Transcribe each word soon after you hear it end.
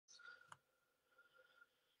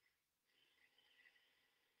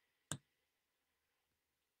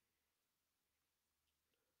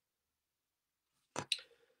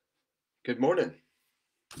Good morning.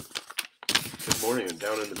 Good morning. I'm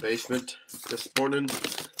down in the basement this morning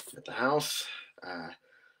at the house. Uh,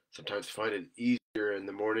 Sometimes find it easier in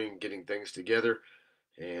the morning getting things together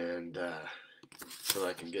and so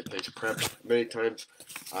I can get things prepped. Many times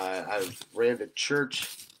I've ran to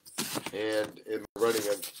church and in my running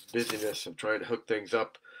of busyness, I'm trying to hook things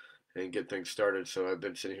up and get things started. So I've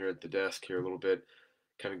been sitting here at the desk here a little bit,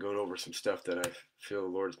 kind of going over some stuff that I feel the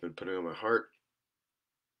Lord's been putting on my heart.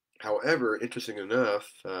 However, interesting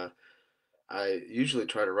enough, I usually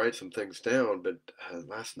try to write some things down, but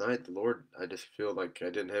last night, the Lord, I just feel like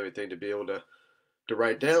I didn't have anything to be able to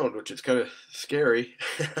write down, which is kind of scary.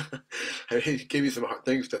 I mean, he gave me some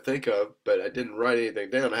things to think of, but I didn't write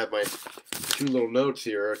anything down. I have my two little notes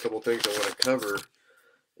here, a couple things I want to cover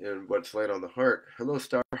and what's laid on the heart. Hello,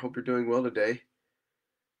 Star. Hope you're doing well today.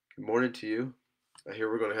 Good morning to you. I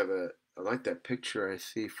hear we're going to have I like that picture I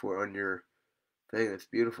see for on your thing. That's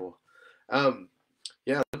beautiful. Um,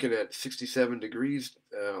 Yeah, looking at 67 degrees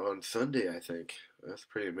on Sunday, I think. That's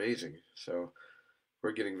pretty amazing. So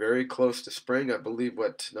we're getting very close to spring. I believe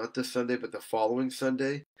not this Sunday, but the following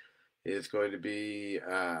Sunday is going to be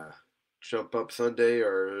Jump Up Sunday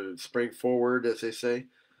or Spring Forward, as they say.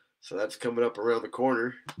 So that's coming up around the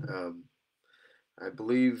corner. Um, I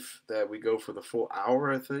believe that we go for the full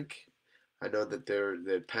hour, I think. I know that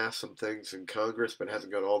they passed some things in Congress, but it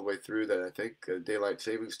hasn't gone all the way through. That I think daylight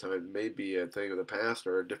savings time may be a thing of the past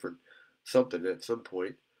or a different something at some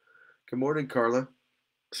point. Good morning, Carla.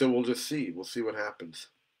 So we'll just see. We'll see what happens.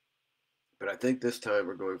 But I think this time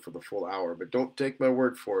we're going for the full hour. But don't take my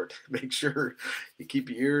word for it. Make sure you keep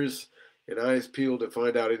your ears and eyes peeled to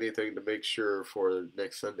find out anything to make sure for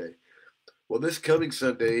next Sunday. Well, this coming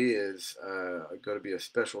Sunday is going to be a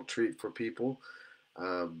special treat for people.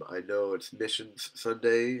 I know it's Missions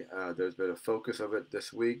Sunday. There's been a focus of it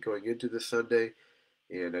this week going into this Sunday,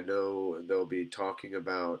 and I know they'll be talking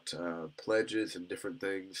about pledges and different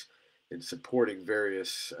things in supporting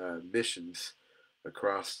various missions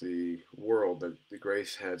across the world that the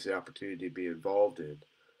Grace has the opportunity to be involved in.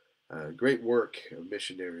 Great work of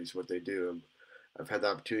missionaries, what they do. I've had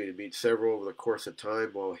the opportunity to meet several over the course of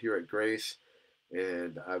time while here at Grace,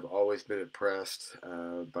 and I've always been impressed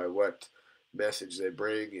by what message they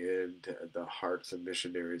bring and the hearts of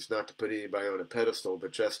missionaries. Not to put anybody on a pedestal,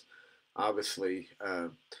 but just obviously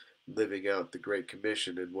living out the Great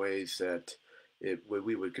Commission in ways that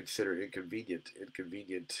we would consider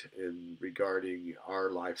inconvenient in regarding our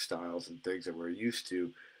lifestyles and things that we're used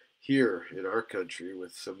to here in our country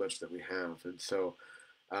with so much that we have. And so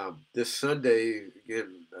this Sunday,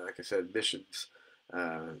 again, like I said, missions.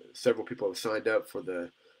 Several people have signed up for the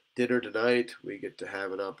dinner tonight. We get to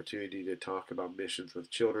have an opportunity to talk about missions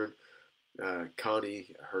with children.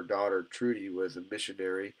 Connie, her daughter Trudy, was a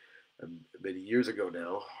missionary many years ago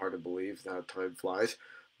now. Hard to believe how time flies.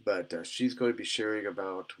 But she's going to be sharing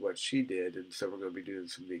about what she did, and so we're going to be doing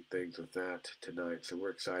some neat things with that tonight. So we're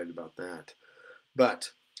excited about that.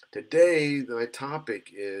 But today, my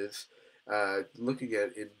topic is looking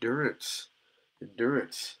at endurance.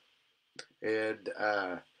 Endurance. And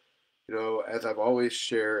as I've always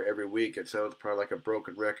share every week, it sounds probably like a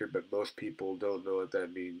broken record, but most people don't know what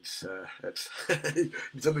that means. That's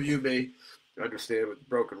some of you may understand what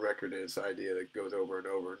broken record is, the idea that goes over and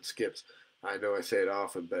over and skips. I know I say it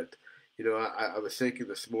often, but I was thinking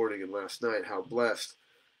this morning and last night how blessed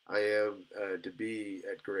I am to be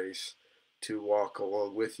at Grace, to walk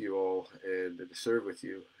along with you all and to serve with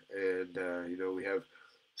you. And we have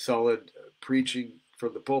solid preaching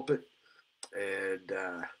from the pulpit, and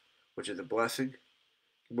which is a blessing.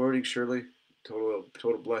 Good morning, Shirley.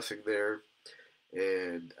 Total blessing there.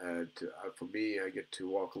 And for me, I get to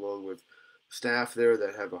walk along with staff there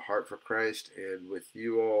that have a heart for Christ, and with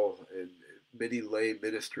you all, and many lay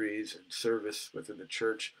ministries and service within the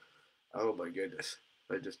church. Oh my goodness,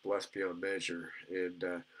 I'm just blessed beyond measure. And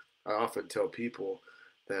I often tell people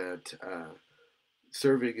that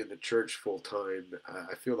serving in the church full time,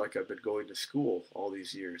 I feel like I've been going to school all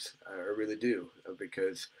these years. I really do,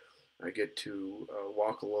 because I get to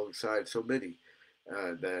walk alongside so many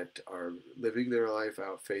that are living their life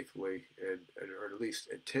out faithfully or at least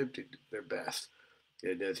attempting their best.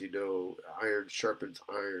 And as you know, iron sharpens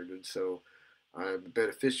iron, and so I'm a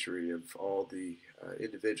beneficiary of all the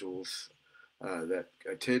individuals that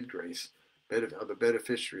attend Grace. I'm a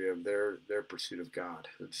beneficiary of their pursuit of God,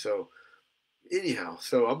 and so anyhow,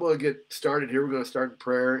 so I'm going to get started here. We're going to start in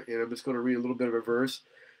prayer, and I'm just going to read a little bit of a verse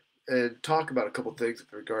and talk about a couple things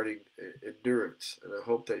regarding endurance. And I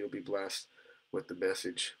hope that you'll be blessed with the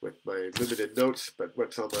message, with my limited notes, but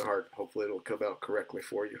what's on my heart. Hopefully, it'll come out correctly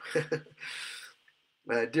for you.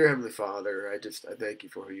 Dear Heavenly Father, I thank you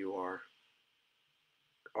for who you are.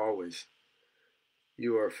 always.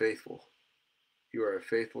 You are faithful. You are a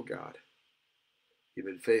faithful God. You've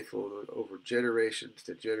been faithful over generations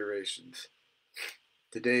to generations.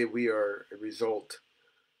 Today we are a result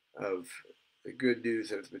of the good news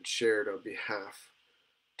that has been shared on behalf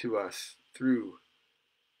to us through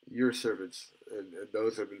your servants and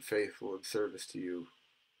those that have been faithful in service to you.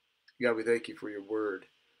 God, we thank you for your word.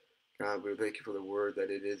 God, we thank you for the word that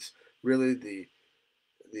it is really the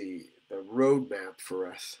roadmap for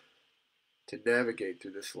us to navigate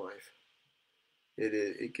through this life.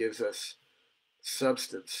 It gives us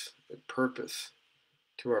substance and purpose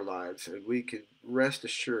to our lives, and we can rest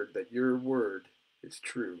assured that your word is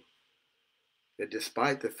true. And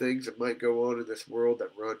despite the things that might go on in this world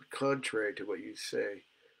that run contrary to what you say,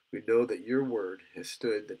 we know that your word has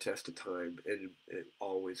stood the test of time, and it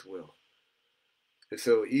always will. And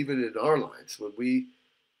so even in our lives, when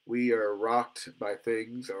we are rocked by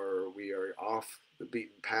things or we are off the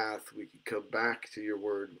beaten path, we can come back to your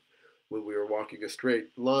word. When we are walking a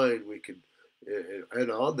straight line, we can,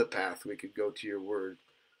 and on the path, we can go to your word,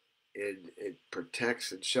 and it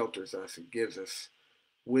protects and shelters us and gives us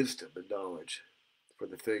wisdom and knowledge for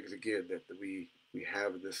the things, again, that we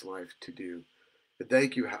have in this life to do. And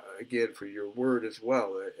thank you again for your word as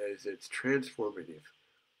well, as it's transformative.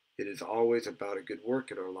 It is always about a good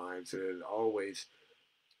work in our lives, and it always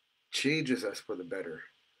changes us for the better,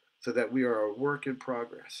 so that we are a work in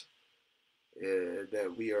progress, and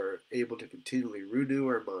that we are able to continually renew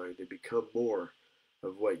our mind and become more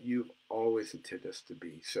of what you've always intended us to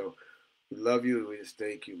be. So we love you, and we just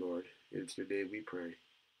thank you, Lord. In your name we pray.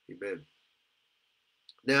 Amen.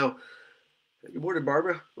 Now, good morning,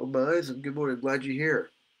 Barbara. Oh, my eyes, and good morning. Glad you're here.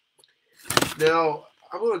 Now,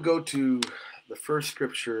 I'm going to go to the first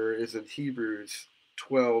scripture is in Hebrews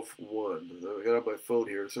 12:1. I got on my phone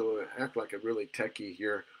here, so I act like I'm really techie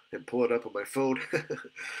here and pull it up on my phone.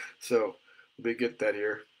 So let me get that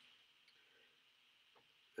here.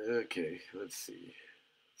 Okay, let's see.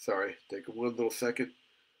 Sorry, take one little second.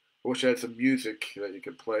 I wish I had some music that you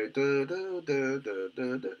could play. Da, da, da, da,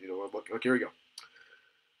 da, da. You know, okay, here we go.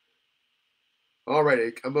 All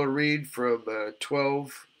right, I'm going to read from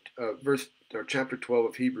 12, verse or chapter 12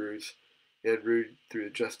 of Hebrews, and read through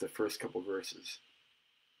just the first couple verses.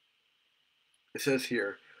 It says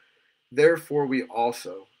here, "Therefore we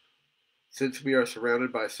also, since we are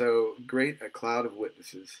surrounded by so great a cloud of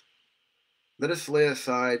witnesses, let us lay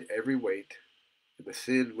aside every weight and the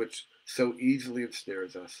sin which so easily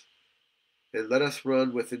ensnares us, and let us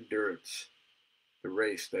run with endurance the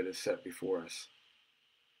race that is set before us,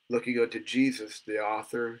 looking unto Jesus, the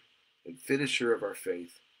author and finisher of our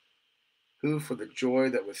faith, who for the joy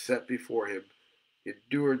that was set before him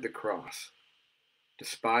endured the cross,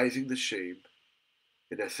 despising the shame,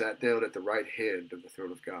 and has sat down at the right hand of the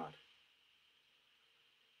throne of God."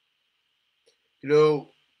 You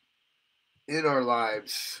know, in our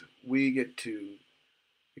lives, we get to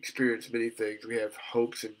experience many things. We have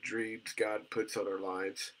hopes and dreams God puts on our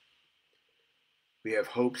lives. We have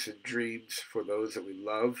hopes and dreams for those that we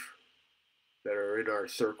love, that are in our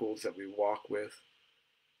circles that we walk with.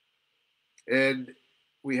 And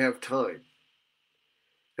we have time.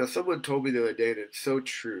 Now, someone told me the other day, and it's so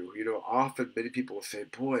true. You know, often many people will say,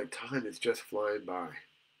 "Boy, time is just flying by."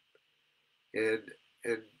 And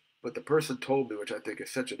and what the person told me, which I think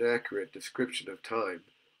is such an accurate description of time,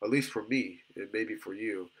 at least for me and maybe for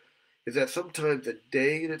you, is that sometimes a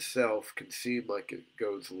day in itself can seem like it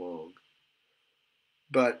goes long,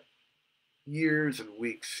 but years and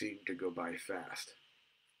weeks seem to go by fast.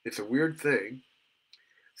 It's a weird thing.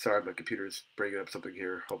 Sorry, my computer's bringing up something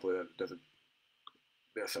here. Hopefully that doesn't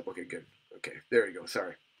mess up. Okay, good. Okay, there you go.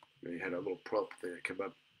 Sorry. You had a little prompt thing that came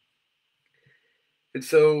up. And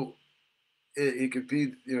so it could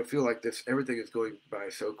be, feel like this, everything is going by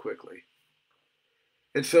so quickly.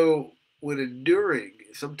 And so when enduring,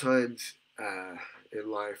 sometimes in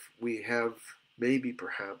life, we have maybe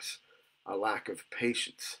perhaps a lack of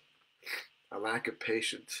patience,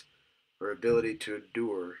 or ability to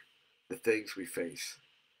endure the things we face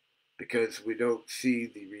because we don't see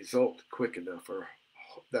the result quick enough or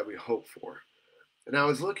that we hope for. And I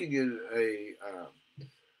was looking in a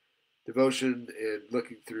devotion and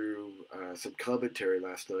looking through some commentary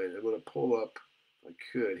last night. I'm going to pull up, if I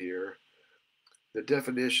could here, the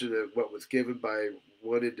definition of what was given by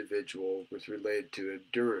one individual was related to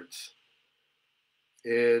endurance.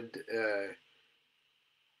 And it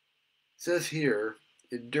says here,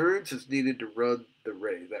 endurance is needed to run the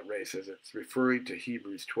race, that race, as it's referring to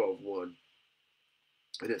Hebrews 12:1.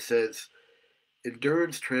 And it says,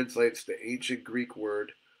 endurance translates the ancient Greek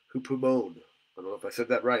word hupomone. I don't know if I said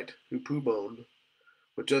that right. Hupomone,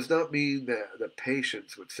 which does not mean that the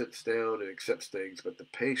patience which sits down and accepts things, but the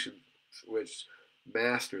patience which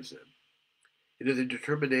masters them. It is a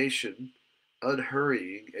determination,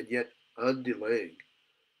 unhurrying and yet undelaying,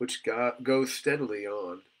 which goes steadily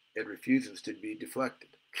on and refuses to be deflected.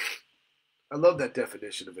 I love that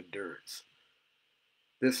definition of endurance.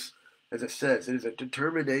 This, as it says, it is a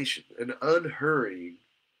determination, an unhurrying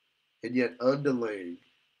and yet undelaying,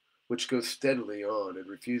 which goes steadily on and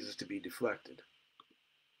refuses to be deflected.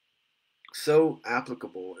 So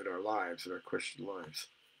applicable in our lives, in our Christian lives,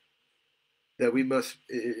 that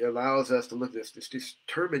it allows us to look at this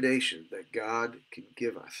determination that God can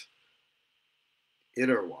give us in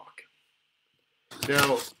our walk.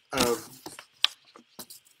 Now,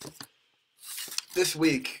 this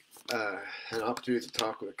week, I had an opportunity to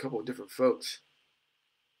talk with a couple of different folks,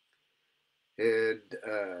 and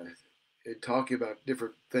talking about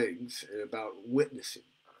different things, and about witnessing,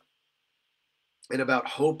 and about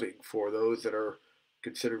hoping for those that are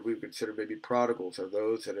we consider maybe prodigals, or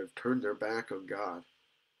those that have turned their back on God,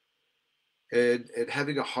 and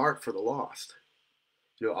having a heart for the lost.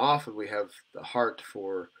 Often we have the heart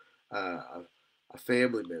for a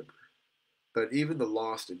family member, but even the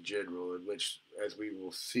lost in general, in which, as we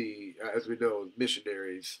will see, as we know,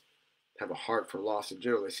 missionaries have a heart for lost in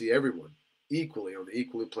general. They see everyone equally on the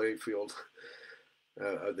equally playing field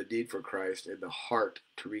of the need for Christ, and the heart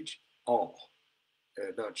to reach all,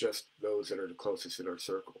 and not just those that are the closest in our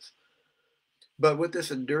circles. But with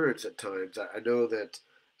this endurance at times, I know that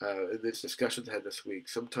in these discussions I had this week,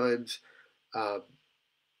 sometimes um,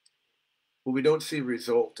 when we don't see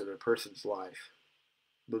result in a person's life,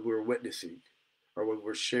 when we're witnessing or when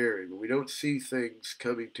we're sharing, when we don't see things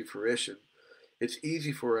coming to fruition, it's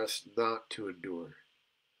easy for us not to endure.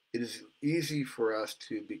 It is easy for us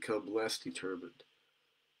to become less determined.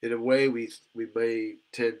 In a way, we may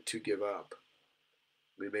tend to give up.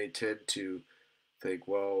 We may tend to think,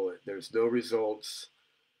 well, there's no results,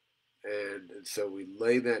 and so we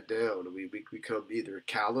lay that down, and we become either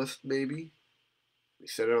calloused, maybe, we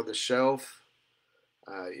set it on the shelf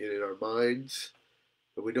in our minds,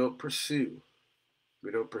 but we don't pursue.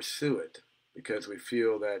 We don't pursue it because we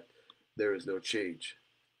feel that there is no change.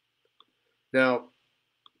 Now,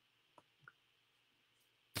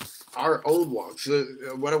 our own walks. So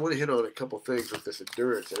what I want to hit on a couple things with this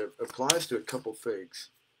endurance, and it applies to a couple things.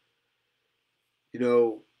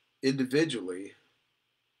 Individually,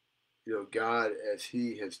 God, as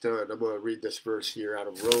He has done. I'm going to read this verse here out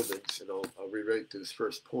of Romans, and I'll read right to this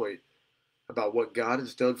first point about what God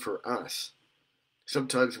has done for us.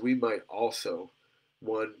 Sometimes we might also,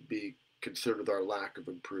 one, be concerned with our lack of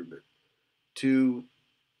improvement. Two,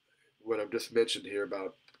 what I've just mentioned here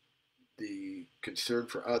about the concern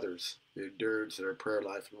for others, the endurance in our prayer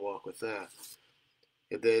life and walk with that.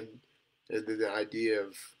 And then the idea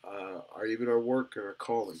of even our work and our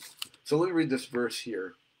calling. So let me read this verse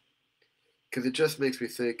here, because it just makes me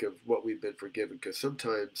think of what we've been forgiven. Because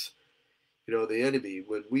sometimes, the enemy,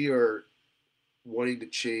 when we are wanting to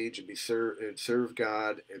change and serve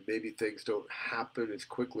God, and maybe things don't happen as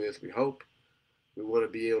quickly as we hope, we want to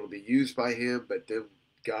be able to be used by Him, but then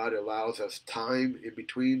God allows us time in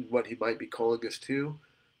between what He might be calling us to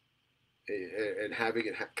and having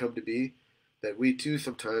it come to be, that we too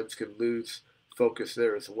sometimes can lose focus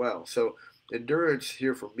there as well. So endurance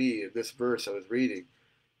here for me in this verse I was reading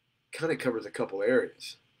kind of covers a couple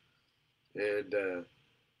areas. And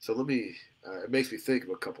so it makes me think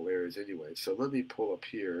of a couple areas anyway. So let me pull up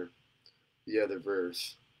here the other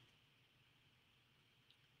verse.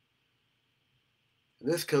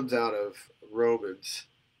 And this comes out of Romans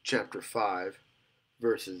chapter 5,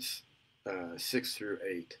 verses 6 through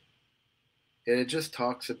 8. And it just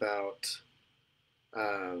talks about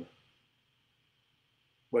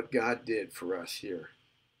what God did for us here.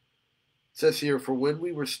 It says here, "For when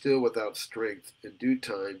we were still without strength, in due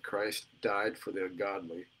time Christ died for the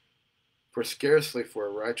ungodly. For scarcely for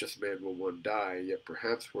a righteous man will one die, yet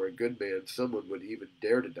perhaps for a good man someone would even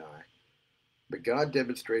dare to die. But God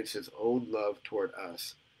demonstrates His own love toward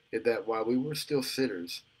us, in that while we were still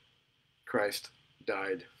sinners, Christ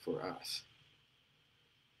died for us."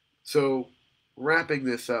 So, wrapping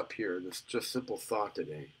this up here, this just simple thought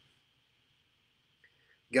today.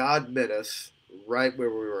 God met us right where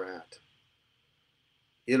we were at,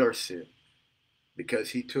 in our sin,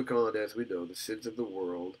 because He took on, as we know, the sins of the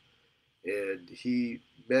world, and He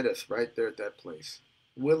met us right there at that place,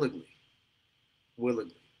 willingly.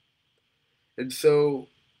 And so,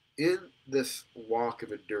 in this walk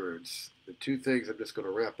of endurance, the two things I'm just going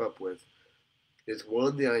to wrap up with is,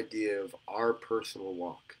 one, the idea of our personal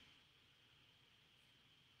walk.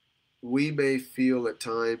 we may feel at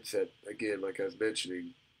times that, again, like I was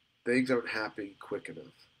mentioning, things aren't happening quick enough,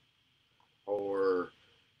 or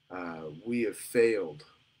we have failed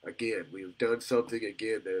again. We have done something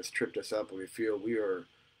again that has tripped us up, and we feel we are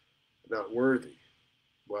not worthy.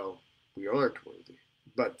 Well, we aren't worthy,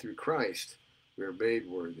 but through Christ, we are made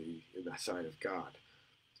worthy in the sight of God.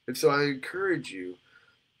 And so I encourage you,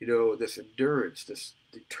 this endurance, this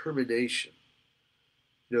determination,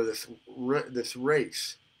 this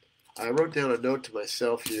race. I wrote down a note to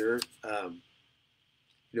myself here.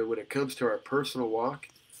 When it comes to our personal walk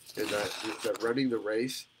and that running the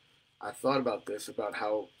race, I thought about this, about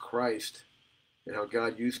how Christ and how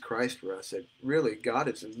God used Christ for us. That really God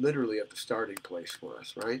is literally at the starting place for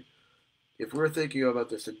us, right? If we're thinking about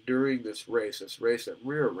this enduring this race that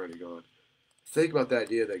we're running on, think about the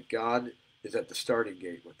idea that God is at the starting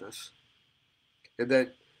gate with us, and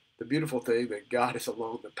that the beautiful thing that God is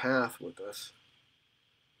along the path with us,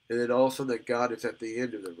 and then also that God is at the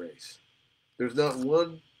end of the race. There's not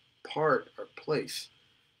one part or place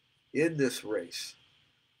in this race,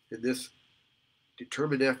 in this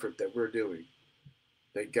determined effort that we're doing,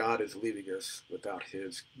 that God is leaving us without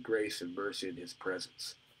His grace and mercy and His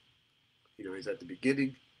presence. He's at the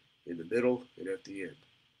beginning, in the middle, and at the end.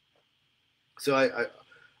 So I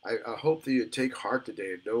hope that you take heart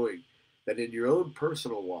today in knowing that in your own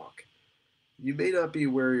personal walk, you may not be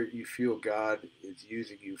where you feel God is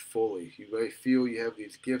using you fully. You may feel you have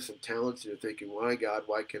these gifts and talents, and you're thinking, why, God,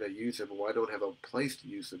 why can't I use them? Why don't I have a place to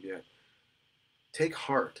use them yet? Take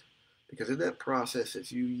heart, because in that process,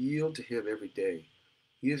 as you yield to Him every day,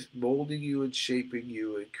 He is molding you and shaping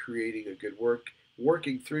you and creating a good work,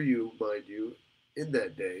 working through you, mind you, in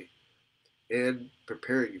that day, and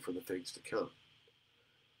preparing you for the things to come.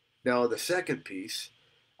 Now, the second piece,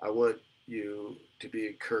 I want you to be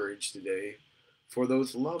encouraged today for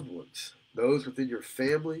those loved ones, those within your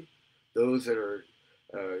family, those that are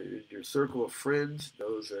in your circle of friends,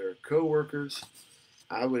 those that are coworkers.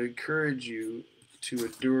 I would encourage you to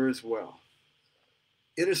endure as well.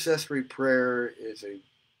 Intercessory prayer is a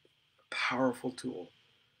powerful tool,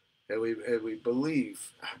 and we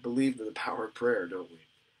believe in the power of prayer, don't we?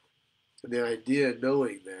 And the idea,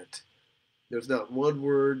 knowing that there's not one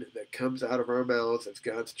word that comes out of our mouths as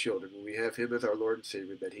God's children when we have Him as our Lord and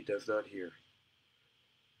Savior that He does not hear.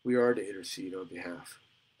 We are to intercede on behalf.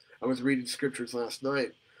 I was reading scriptures last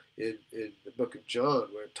night in the book of John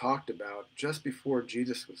where it talked about just before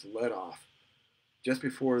Jesus was led off, just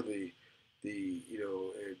before in the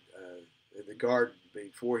garden,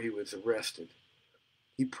 before He was arrested,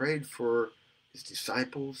 He prayed for His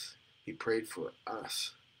disciples. He prayed for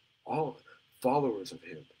us, all followers of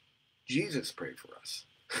Him. Jesus prayed for us.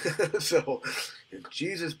 So, if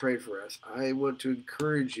Jesus prayed for us, I want to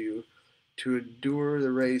encourage you to endure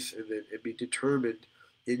the race and be determined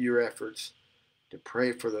in your efforts to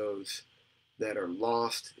pray for those that are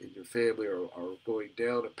lost in your family or are going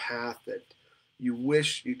down a path that you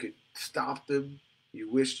wish you could stop them, you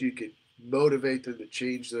wish you could motivate them to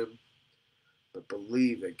change them, but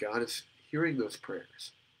believe that God is hearing those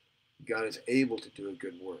prayers. God is able to do a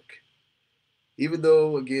good work. Even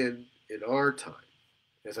though, again, in our time,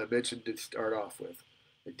 as I mentioned to start off with,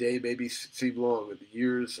 the day may seem long and the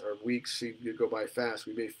years or weeks seem to go by fast.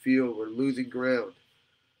 We may feel we're losing ground.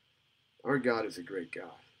 Our God is a great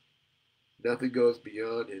God. Nothing goes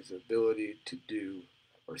beyond His ability to do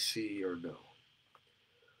or see or know.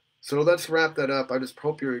 So let's wrap that up. I just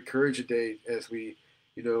hope you're encouraged today as we,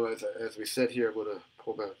 as we said here. I'm going to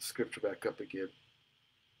pull that scripture back up again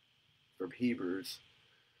from Hebrews.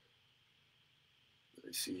 Let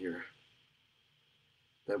me see here.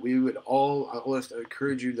 That we would all, I want to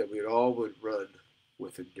encourage you that we would run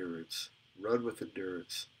with endurance. Run with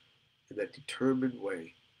endurance in that determined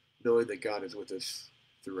way, knowing that God is with us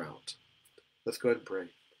throughout. Let's go ahead and pray.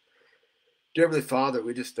 Dear Heavenly Father,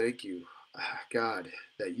 we just thank you, God,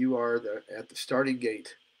 that you are at the starting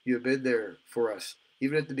gate. You have been there for us,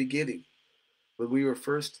 even at the beginning. When we were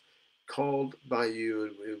first called by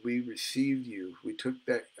you and we received you, we took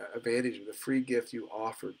that advantage of the free gift you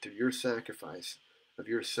offered through your sacrifice of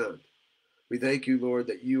your Son. We thank you, Lord,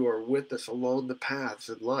 that you are with us along the paths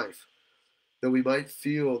in life. Though we might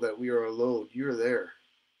feel that we are alone, you're there.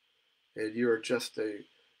 And you're just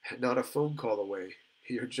not a phone call away.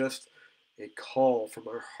 You're just a call from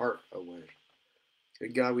our heart away.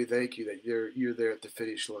 And God, we thank you that you're there at the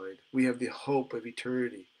finish line. We have the hope of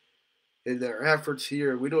eternity. In our efforts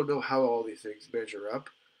here, we don't know how all these things measure up.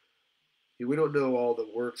 We don't know all the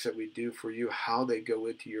works that we do for you, how they go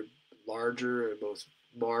into your larger and most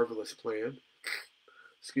marvelous plan.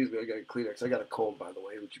 Excuse me, I got a Kleenex. I got a cold, by the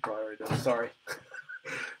way, which you probably already know. Sorry.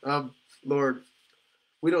 Lord,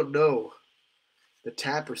 We don't know the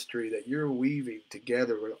tapestry that you're weaving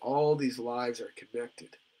together where all these lives are connected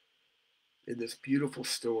in this beautiful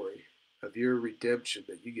story of your redemption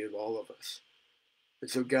that you give all of us. And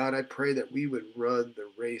so, God, I pray that we would run the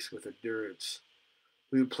race with endurance.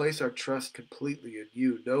 We would place our trust completely in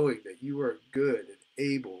you, knowing that you are good and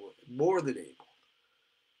able, more than able,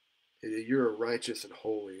 and that you are righteous and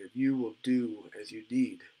holy, and you will do as you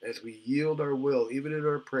need. As we yield our will, even in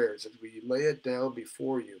our prayers, as we lay it down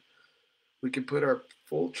before you, we can put our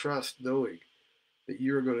full trust knowing that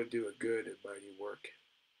you are going to do a good and mighty work.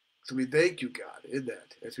 So we thank you, God, in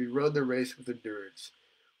that as we run the race with endurance.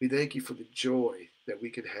 We thank you for the joy that we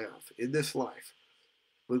can have in this life.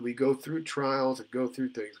 When we go through trials and go through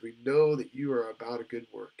things, we know that you are about a good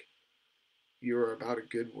work. You are about a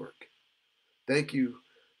good work. Thank you,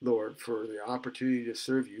 Lord, for the opportunity to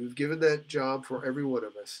serve you. You've given that job for every one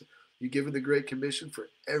of us. You've given the Great Commission for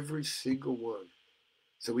every single one.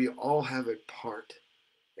 So we all have a part,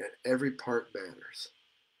 and every part matters.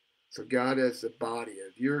 So, God, as the body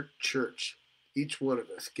of your church, each one of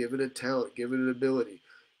us, given a talent, given an ability,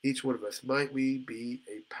 each one of us, might we be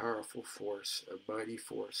a powerful force, a mighty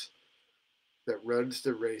force that runs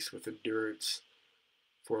the race with endurance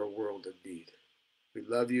for a world in need. We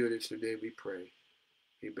love you, and it's in your name we pray.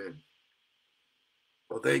 Amen.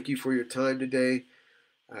 Well, thank you for your time today.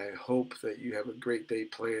 I hope that you have a great day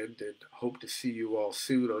planned and hope to see you all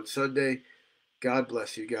soon on Sunday. God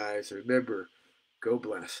bless you guys. Remember, go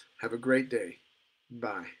bless. Have a great day.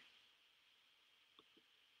 Bye.